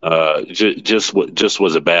just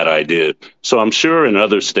was a bad idea. So I'm sure in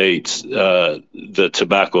other states the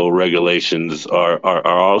tobacco regulations are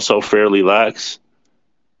also fairly lax.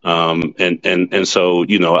 And so,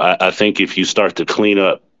 I think if you start to clean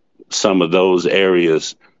up some of those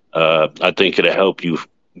areas, I think it'll help you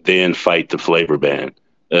then fight the flavor ban,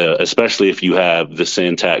 especially if you have the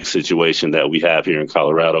sin tax situation that we have here in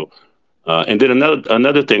Colorado. And then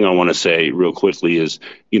another thing I want to say real quickly is,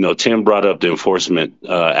 Tim brought up the enforcement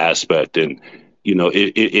aspect, and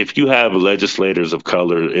if you have legislators of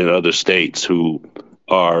color in other states who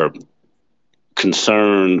are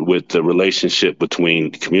concerned with the relationship between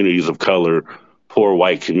communities of color, poor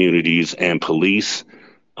white communities, and police,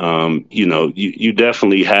 you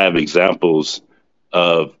definitely have examples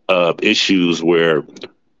of issues where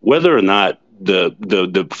whether or not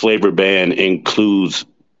the flavor ban includes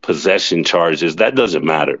possession charges, that doesn't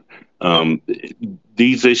matter.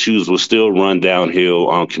 These issues will still run downhill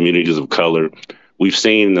on communities of color. We've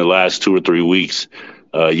seen in the last 2 or 3 weeks,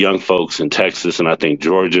 young folks in Texas and I think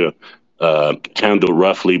Georgia handled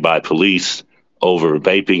roughly by police over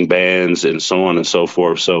vaping bans and so on and so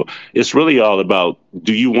forth. So it's really all about,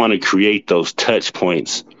 do you want to create those touch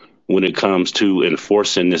points when it comes to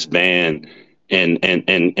enforcing this ban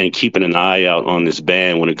and keeping an eye out on this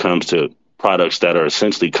ban when it comes to products that are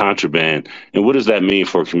essentially contraband? And what does that mean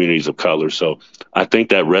for communities of color? So I think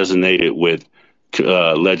that resonated with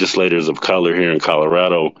legislators of color here in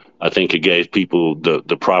Colorado. I think it gave people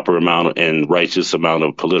the proper amount and righteous amount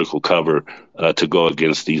of political cover to go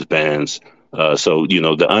against these bans. So,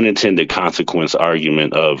 the unintended consequence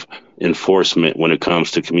argument of enforcement when it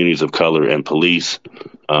comes to communities of color and police,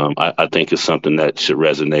 I think is something that should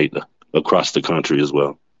resonate across the country as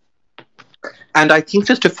well. And I think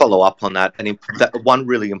just to follow up on that, one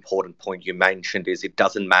really important point you mentioned is it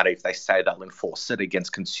doesn't matter if they say they'll enforce it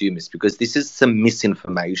against consumers, because this is some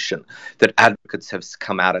misinformation that advocates have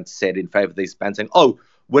come out and said in favor of these bans, saying, oh,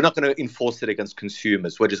 we're not going to enforce it against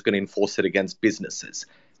consumers, we're just going to enforce it against businesses.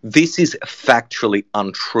 This is factually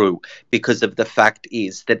untrue, because of the fact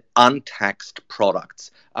is that untaxed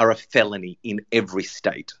products are a felony in every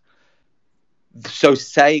state. So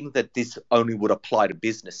saying that this only would apply to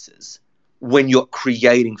businesses when you're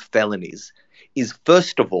creating felonies is,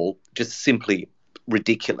 first of all, just simply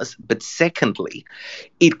ridiculous. But secondly,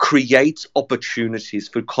 it creates opportunities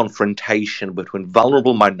for confrontation between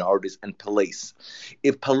vulnerable minorities and police.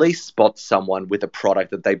 If police spot someone with a product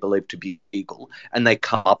that they believe to be illegal and they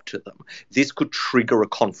come up to them, this could trigger a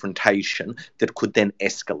confrontation that could then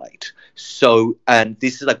escalate. So, and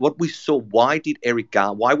this is like what we saw. Why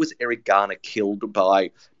was Eric Garner killed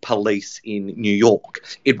by police in New York?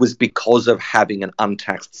 It was because of having an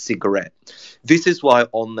untaxed cigarette. This is why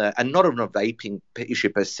and not on a vaping issue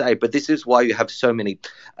per se, but this is why you have so many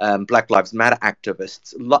Black Lives Matter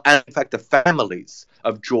activists, and in fact the families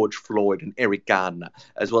of George Floyd and Eric Garner,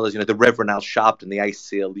 as well as the Reverend Al Sharpton, the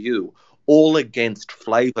ACLU, all against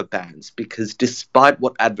flavor bans, because despite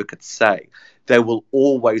what advocates say, they will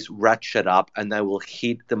always ratchet up and they will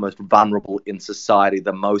hit the most vulnerable in society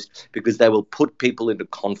the most, because they will put people into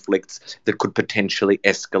conflicts that could potentially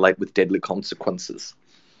escalate with deadly consequences.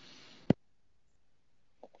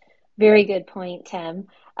 Very good point, Tim.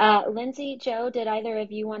 Lindsay, Joe, did either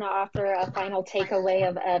of you want to offer a final takeaway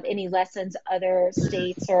of any lessons other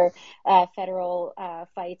states or federal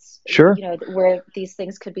fights, Sure, where these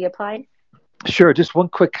things could be applied? Sure. Just one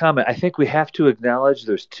quick comment. I think we have to acknowledge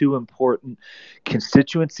there's two important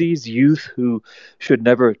constituencies: youth who should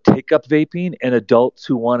never take up vaping and adults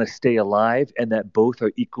who want to stay alive, and that both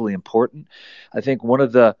are equally important. I think one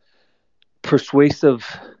of the persuasive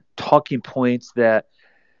talking points that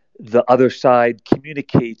the other side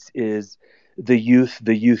communicates is the youth,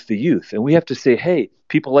 the youth, the youth. And we have to say, hey,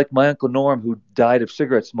 people like my Uncle Norm, who died of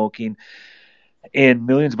cigarette smoking, and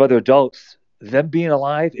millions of other adults, them being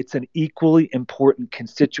alive, it's an equally important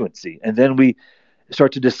constituency. And then we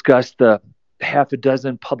start to discuss the half a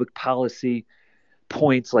dozen public policy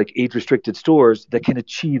points like age-restricted stores that can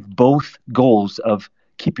achieve both goals of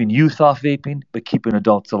keeping youth off vaping, but keeping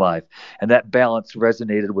adults alive. And that balance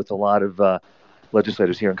resonated with a lot of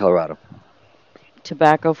legislators here in Colorado.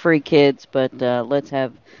 Tobacco-free kids, but let's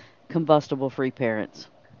have combustible-free parents.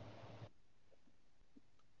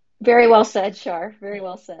 Very well said, Shar. Very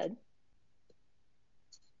well said.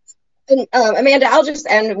 And Amanda, I'll just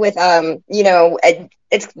end with,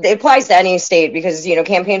 it applies to any state because,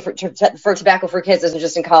 campaign for tobacco for kids isn't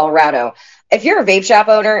just in Colorado. If you're a vape shop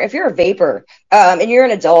owner, if you're a vapor, and you're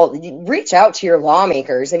an adult, reach out to your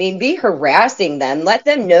lawmakers. I mean, be harassing them. Let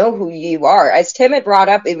them know who you are. As Tim had brought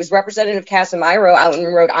up, it was Representative Casimiro out in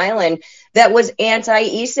Rhode Island that was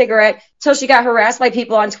anti-e-cigarette till she got harassed by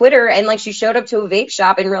people on Twitter, and she showed up to a vape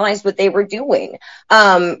shop and realized what they were doing.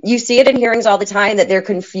 You see it in hearings all the time that they're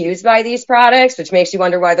confused by these products, which makes you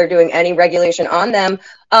wonder why they're doing any regulation on them.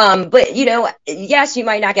 But yes, you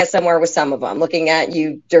might not get somewhere with some of them, looking at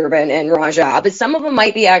you, Durbin and Raja, but some of them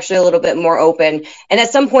might be actually a little bit more open. And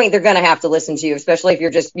at some point, they're going to have to listen to you, especially if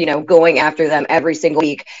you're just, going after them every single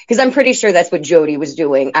week, because I'm pretty sure that's what Jody was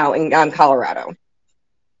doing out in Colorado.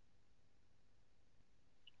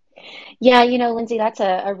 Yeah, Lindsay, that's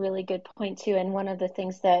a really good point too. And one of the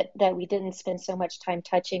things that we didn't spend so much time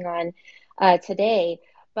touching on today,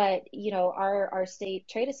 but our state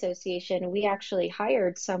trade association, we actually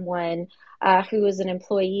hired someone who was an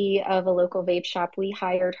employee of a local vape shop. We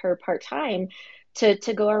hired her part-time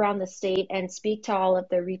to go around the state and speak to all of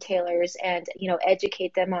the retailers and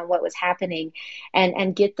educate them on what was happening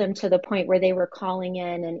and get them to the point where they were calling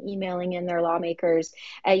in and emailing in their lawmakers,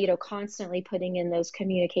 constantly putting in those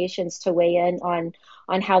communications to weigh in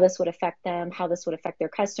on how this would affect them, how this would affect their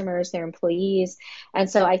customers, their employees. And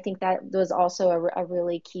so I think that was also a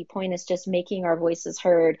really key point, is just making our voices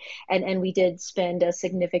heard. And we did spend a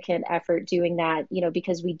significant effort doing that,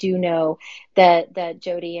 because we do know that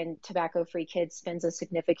Jody and Tobacco Free Kids spends a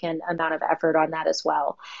significant amount of effort on that as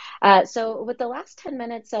well. So with the last 10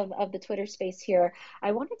 minutes of the Twitter space here,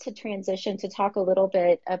 I wanted to transition to talk a little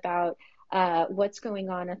bit about what's going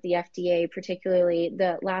on at the FDA, particularly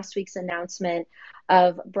the last week's announcement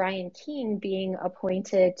of Brian King being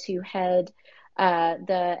appointed to head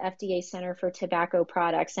the FDA Center for Tobacco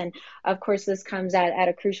Products. And of course, this comes at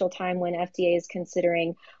a crucial time when FDA is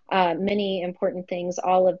considering many important things,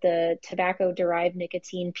 all of the tobacco-derived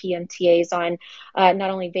nicotine PMTAs on not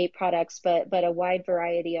only vape products, but a wide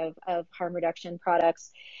variety of harm reduction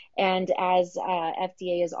products. And as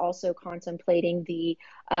FDA is also contemplating the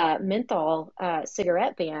menthol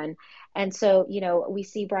cigarette ban. And so, we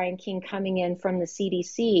see Brian King coming in from the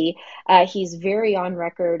CDC. He's very on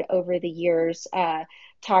record over the years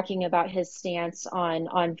talking about his stance on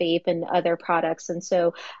vape and other products. And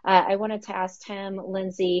so I wanted to ask Tim,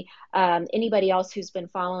 Lindsay, anybody else who's been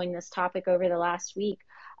following this topic over the last week,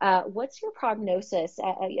 what's your prognosis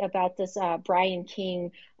about this Brian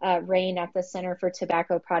King reign at the Center for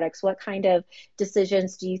Tobacco Products? What kind of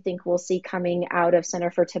decisions do you think we'll see coming out of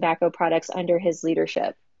Center for Tobacco Products under his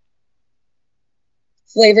leadership?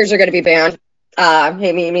 Flavors are going to be banned. I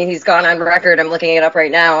mean, he's gone on record. I'm looking it up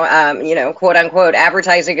right now. Quote unquote,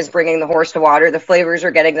 advertising is bringing the horse to water. The flavors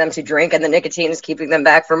are getting them to drink, and the nicotine is keeping them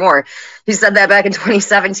back for more. He said that back in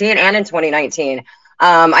 2017 and in 2019.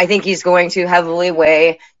 I think he's going to heavily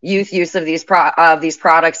weigh youth use of these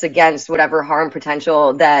products against whatever harm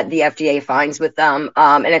potential that the FDA finds with them,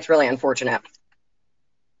 and it's really unfortunate.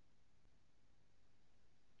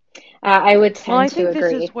 I would tend to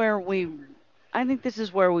agree. I think this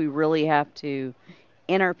is where we really have to,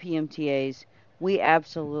 in our PMTAs, we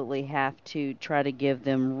absolutely have to try to give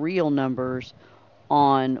them real numbers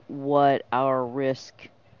on what our risk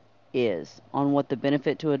is, on what the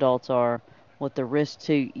benefit to adults are, what the risk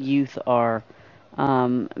to youth are.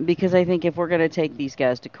 Because I think if we're going to take these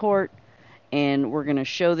guys to court and we're going to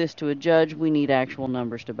show this to a judge, we need actual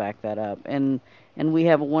numbers to back that up. And we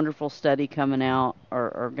have a wonderful study coming out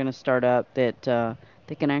or going to start up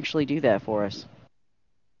that can actually do that for us.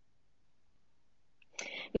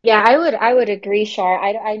 Yeah, I would agree, Shar.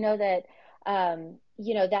 I know that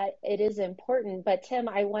that it is important, but Tim,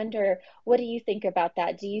 I wonder, what do you think about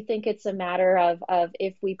that? Do you think it's a matter of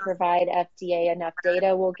if we provide FDA enough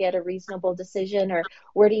data, we'll get a reasonable decision, or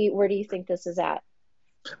where do you think this is at?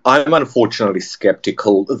 I'm unfortunately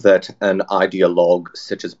skeptical that an ideologue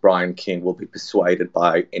such as Brian King will be persuaded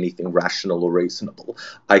by anything rational or reasonable.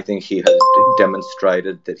 I think he has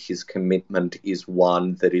demonstrated that his commitment is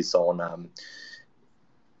one that is on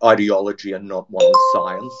ideology and not one on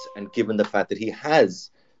science. And given the fact that he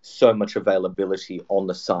has so much availability on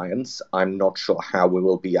the science, I'm not sure how we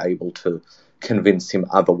will be able to convince him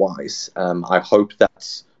otherwise. I hope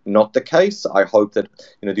that's not the case. I hope that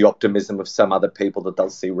the optimism of some other people that they'll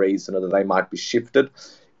see reason or that they might be shifted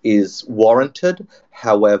is warranted.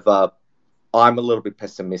 However, I'm a little bit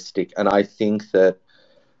pessimistic, and I think that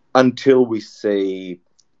until we see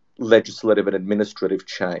legislative and administrative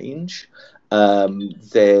change,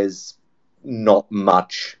 there's not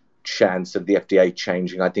much chance of the FDA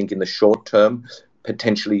changing. I think in the short term,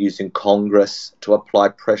 potentially using Congress to apply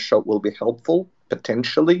pressure will be helpful,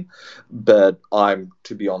 potentially. But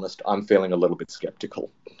to be honest, I'm feeling a little bit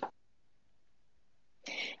skeptical.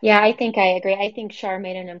 Yeah, I think I agree. I think Shar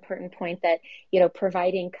made an important point that,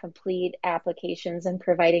 providing complete applications and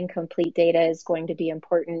providing complete data is going to be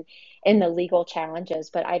important in the legal challenges.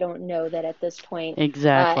 But I don't know that at this point,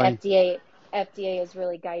 Exactly. FDA is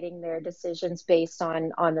really guiding their decisions based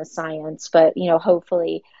on the science. But,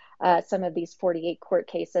 hopefully, some of these 48 court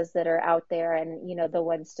cases that are out there and, the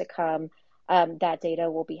ones to come, that data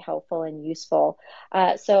will be helpful and useful.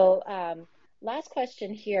 Last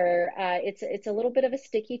question here. It's a little bit of a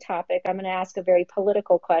sticky topic. I'm going to ask a very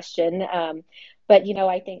political question, but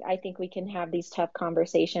I think we can have these tough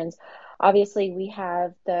conversations. Obviously, we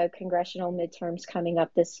have the congressional midterms coming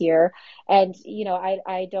up this year, and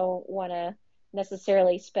I don't want to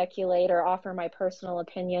necessarily speculate or offer my personal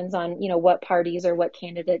opinions on what parties or what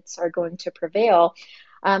candidates are going to prevail.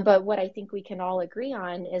 But what I think we can all agree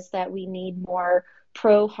on is that we need more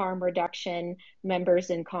pro harm reduction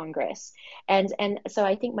members in Congress. And so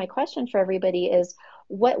I think my question for everybody is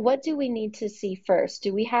what do we need to see first?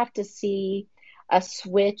 Do we have to see a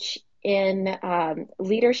switch in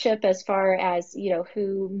leadership as far as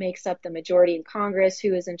who makes up the majority in Congress,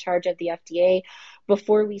 who is in charge of the FDA,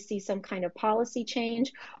 before we see some kind of policy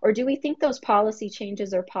change? Or do we think those policy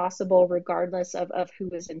changes are possible regardless of who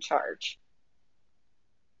is in charge?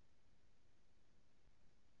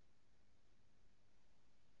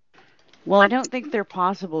 Well, I don't think they're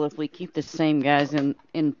possible if we keep the same guys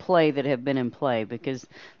in play that have been in play, because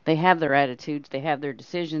they have their attitudes, they have their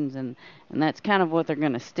decisions, and that's kind of what they're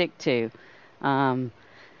going to stick to. Um,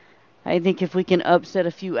 I think if we can upset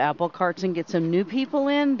a few apple carts and get some new people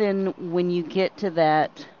in, then when you get to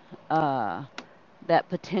that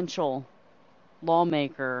potential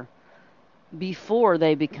lawmaker before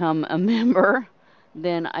they become a member,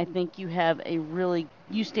 then I think you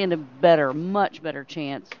stand a much better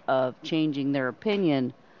chance of changing their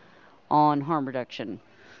opinion on harm reduction.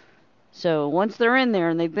 So once they're in there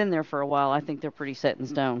and they've been there for a while, I think they're pretty set in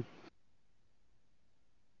stone.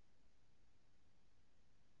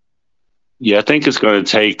 Yeah, I think it's going to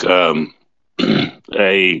take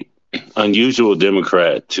a unusual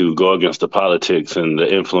Democrat to go against the politics and the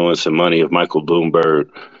influence and money of Michael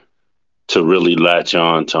Bloomberg to really latch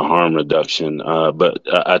on to harm reduction. But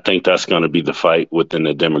I think that's going to be the fight within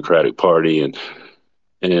the Democratic Party, and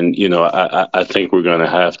I think we're going to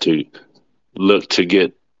have to look to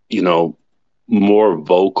get more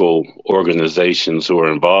vocal organizations who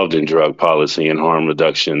are involved in drug policy and harm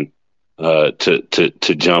reduction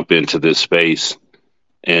to jump into this space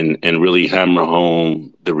and really hammer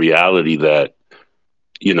home the reality that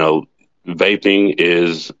vaping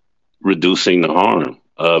is reducing the harm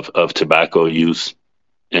of tobacco use,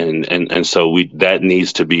 and so that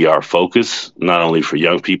needs to be our focus, not only for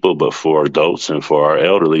young people but for adults and for our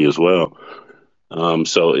elderly as well.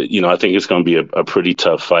 So I think it's going to be a pretty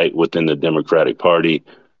tough fight within the Democratic Party.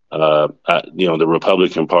 The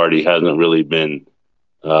Republican Party hasn't really been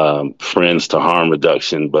friends to harm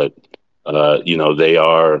reduction, but they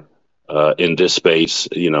are in this space,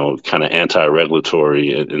 kind of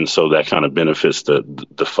anti-regulatory, and so that kind of benefits the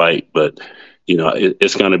fight. But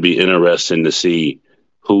it's going to be interesting to see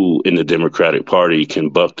who in the Democratic Party can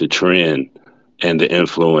buck the trend and the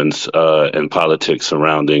influence and politics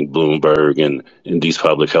surrounding Bloomberg and these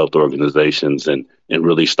public health organizations, and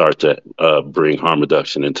really start to bring harm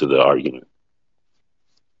reduction into the argument.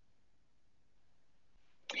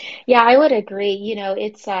 Yeah, I would agree.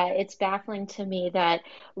 It's baffling to me that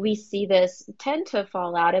we see this tend to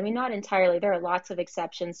fall out. I mean, not entirely. There are lots of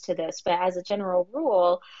exceptions to this, but as a general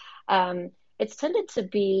rule, it's tended to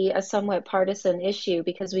be a somewhat partisan issue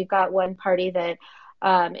because we've got one party that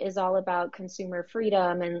is all about consumer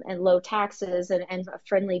freedom and low taxes and a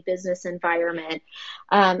friendly business environment.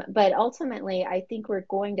 But ultimately, I think we're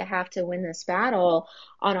going to have to win this battle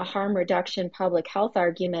on a harm reduction public health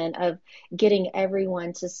argument of getting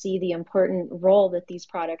everyone to see the important role that these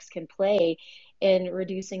products can play in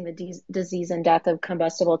reducing the disease and death of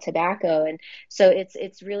combustible tobacco. And so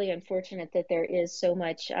it's really unfortunate that there is so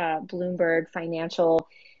much Bloomberg financial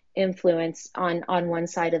influence on one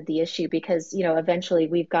side of the issue, because eventually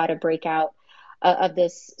we've got to break out of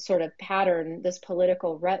this sort of pattern, this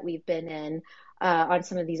political rut we've been in on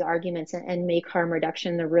some of these arguments, and make harm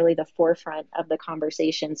reduction the forefront of the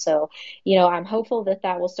conversation. So I'm hopeful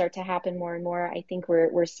that will start to happen more and more. I think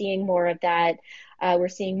we're seeing more of that. We're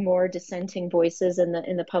seeing more dissenting voices in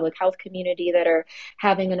the public health community that are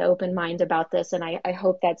having an open mind about this, and I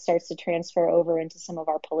hope that starts to transfer over into some of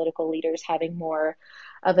our political leaders having more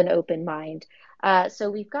of an open mind. So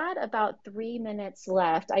we've got about 3 minutes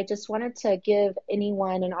left. I just wanted to give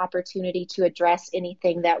anyone an opportunity to address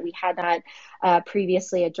anything that we had not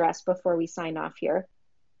previously addressed before we sign off here.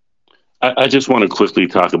 I just want to quickly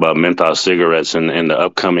talk about menthol cigarettes and the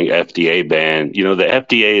upcoming FDA ban. You know, the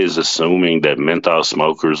FDA is assuming that menthol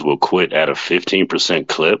smokers will quit at a 15%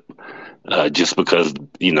 clip just because,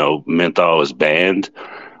 you know, menthol is banned,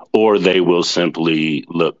 or they will simply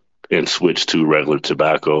look and switch to regular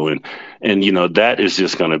tobacco. And you know, that is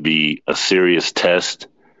just going to be a serious test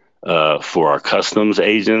for our customs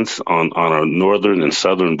agents on our northern and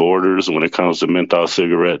southern borders when it comes to menthol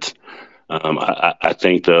cigarettes. I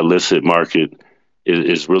think the illicit market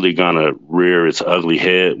is really going to rear its ugly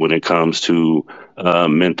head when it comes to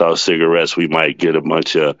menthol cigarettes. We might get a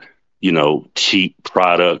bunch of, you know, cheap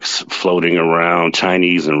products floating around,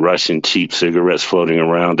 Chinese and Russian cheap cigarettes floating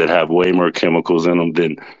around that have way more chemicals in them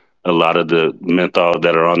than a lot of the menthol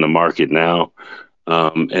that are on the market now.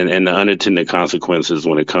 And the unintended consequences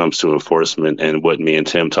when it comes to enforcement and what me and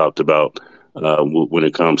Tim talked about when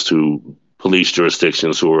it comes to police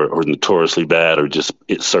jurisdictions who are notoriously bad, or just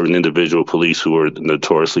certain individual police who are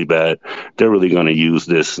notoriously bad, they're really going to use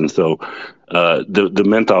this. And so the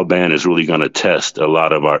menthol ban is really going to test a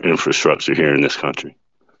lot of our infrastructure here in this country.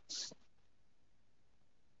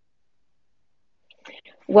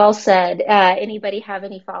 Well said. Anybody have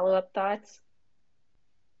any follow-up thoughts?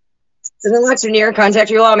 It's an election year. Contact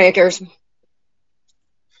your lawmakers.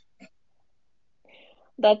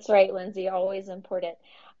 That's right, Lindsay. Always important.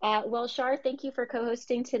 Well, Shar, thank you for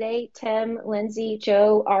co-hosting today. Tim, Lindsay,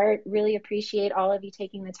 Joe, Art, really appreciate all of you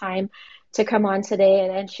taking the time to come on today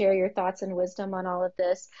and share your thoughts and wisdom on all of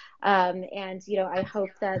this. And, you know, I hope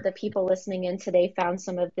that the people listening in today found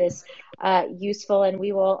some of this useful, and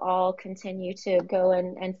we will all continue to go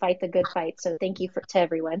and fight the good fight. So thank you to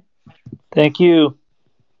everyone. Thank you.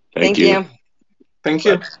 Thank you. Thank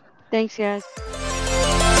you. Thanks, guys.